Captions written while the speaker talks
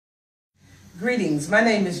Greetings. My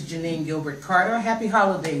name is Janine Gilbert-Carter. Happy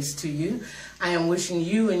holidays to you. I am wishing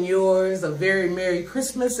you and yours a very Merry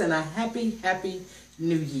Christmas and a happy, happy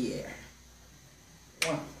New Year.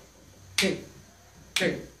 1, 2,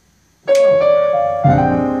 3.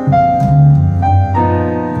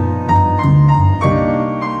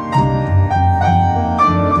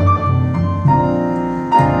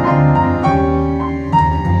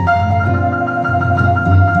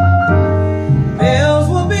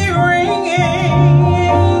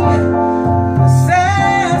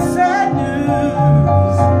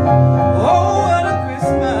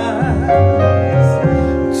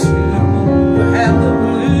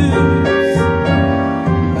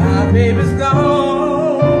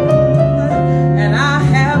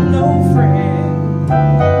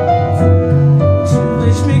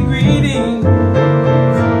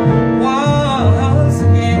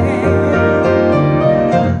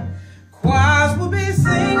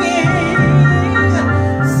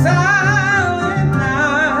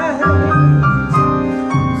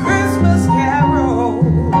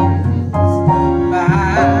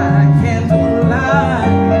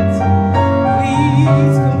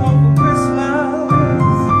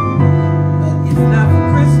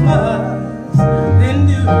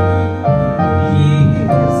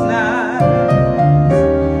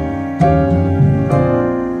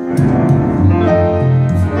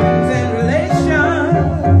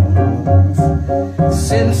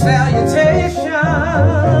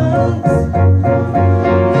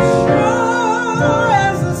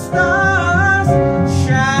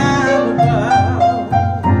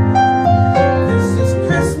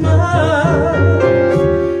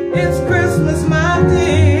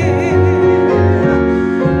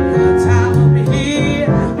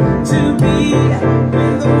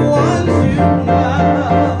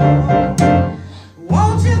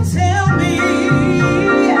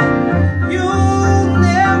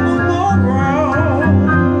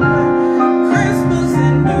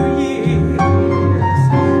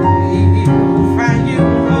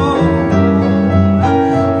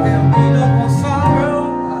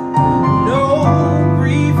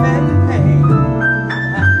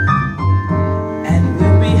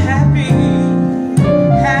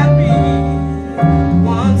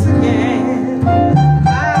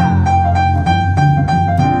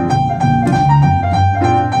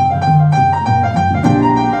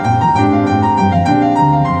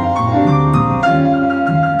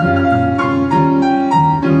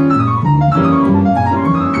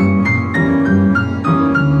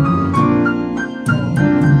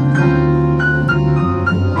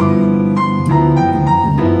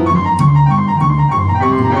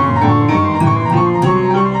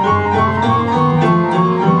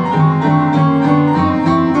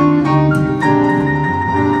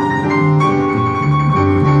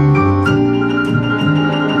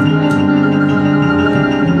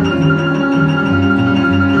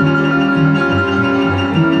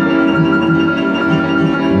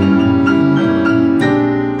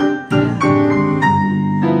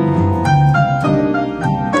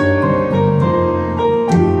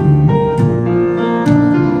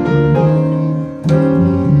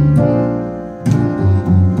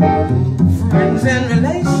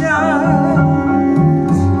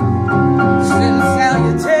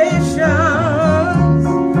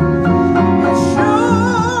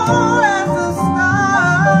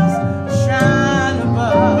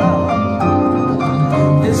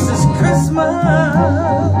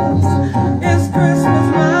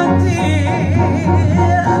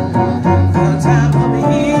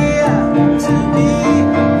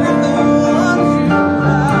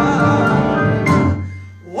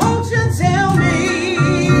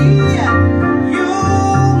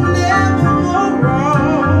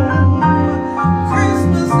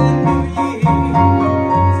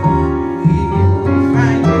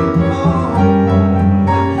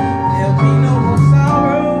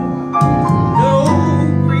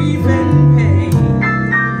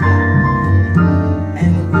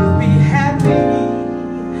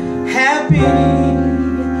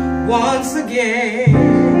 Once again.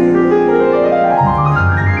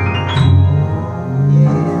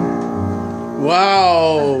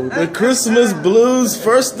 Wow, the Christmas blues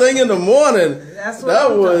first thing in the morning.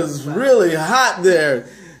 That was really hot there.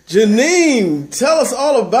 Janine, tell us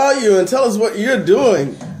all about you and tell us what you're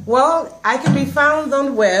doing. Well, I can be found on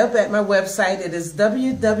the web at my website. It is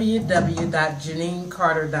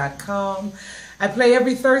www.janinecarter.com. I play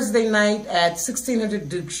every Thursday night at 1600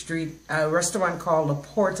 Duke Street, a restaurant called La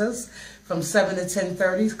Porta's, from 7 to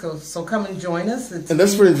 10:30. So come and join us. And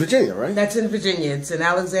that's in Virginia, right? That's in Virginia. It's in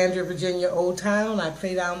Alexandria, Virginia, Old Town. I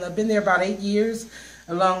play down. I've been there about 8 years.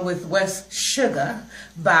 along with West Sugah,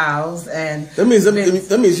 Biles, and that means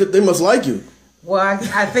they must like you. Well,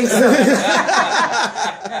 I think so.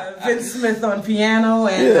 Vince Smith on piano,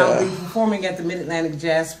 and I'll be performing at the Mid-Atlantic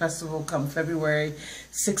Jazz Festival come February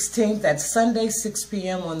 16th. That's Sunday, 6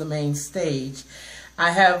 p.m. on the main stage. I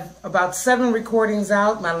have about 7 recordings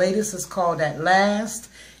out. My latest is called At Last.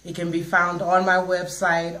 It can be found on my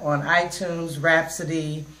website, on iTunes,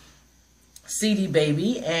 Rhapsody, CD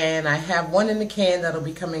Baby, and I have one in the can that'll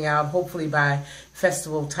be coming out hopefully by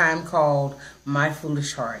festival time called My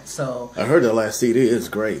Foolish Heart. So I heard that last CD is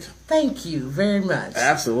great. Thank you very much.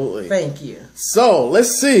 Absolutely. Thank you. So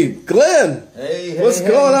let's see, Glenn. Hey, what's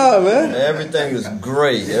going on, man? Everything is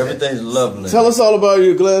great. Everything's lovely. Tell us all about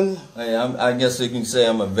you, Glenn. Hey, I guess you can say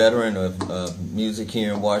I'm a veteran of music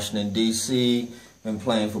here in Washington D.C. Been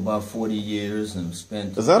playing for about 40 years and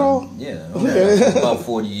spent. Is that all? Yeah. Okay. About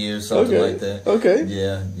 40 years, something like that. Okay.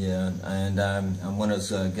 Yeah. And I'm one of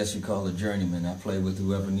those, I guess you call it journeyman. I play with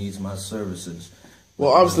whoever needs my services.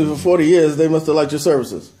 Well, obviously for 40 years, they must have liked your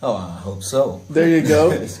services. Oh, I hope so. There you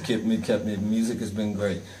go. It's kept me. Music has been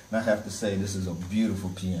great. And I have to say, this is a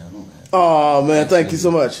beautiful piano. Oh, man, thank you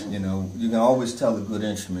so much. You know, you can always tell a good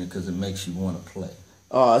instrument because it makes you want to play.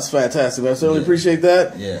 Oh, that's fantastic, man. I certainly appreciate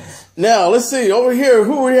that. Yeah. Now, let's see. Over here,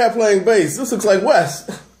 who we have playing bass? This looks like Wes.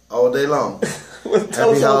 All day long.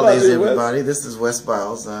 Happy holidays, everybody. This is Wes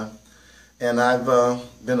Biles. And I've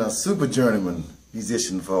been a super journeyman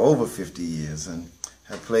musician for over 50 years. And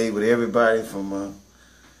have played with everybody from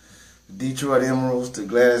Detroit Emeralds to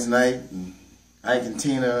Gladys Knight and Ike and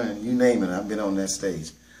Tina and you name it. I've been on that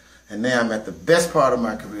stage. And now I'm at the best part of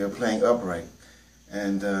my career playing upright.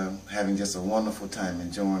 And having just a wonderful time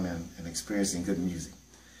enjoying and experiencing good music.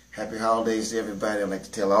 Happy holidays to everybody. I'd like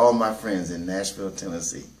to tell all my friends in Nashville,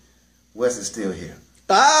 Tennessee, Wes is still here.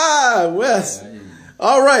 Ah, Wes.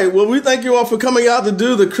 All right. Well, we thank you all for coming out to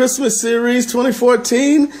do the Christmas series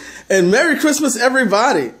 2014. And Merry Christmas,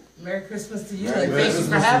 everybody. Merry Christmas to you. And thank you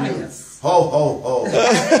for having us. Ho, ho, ho.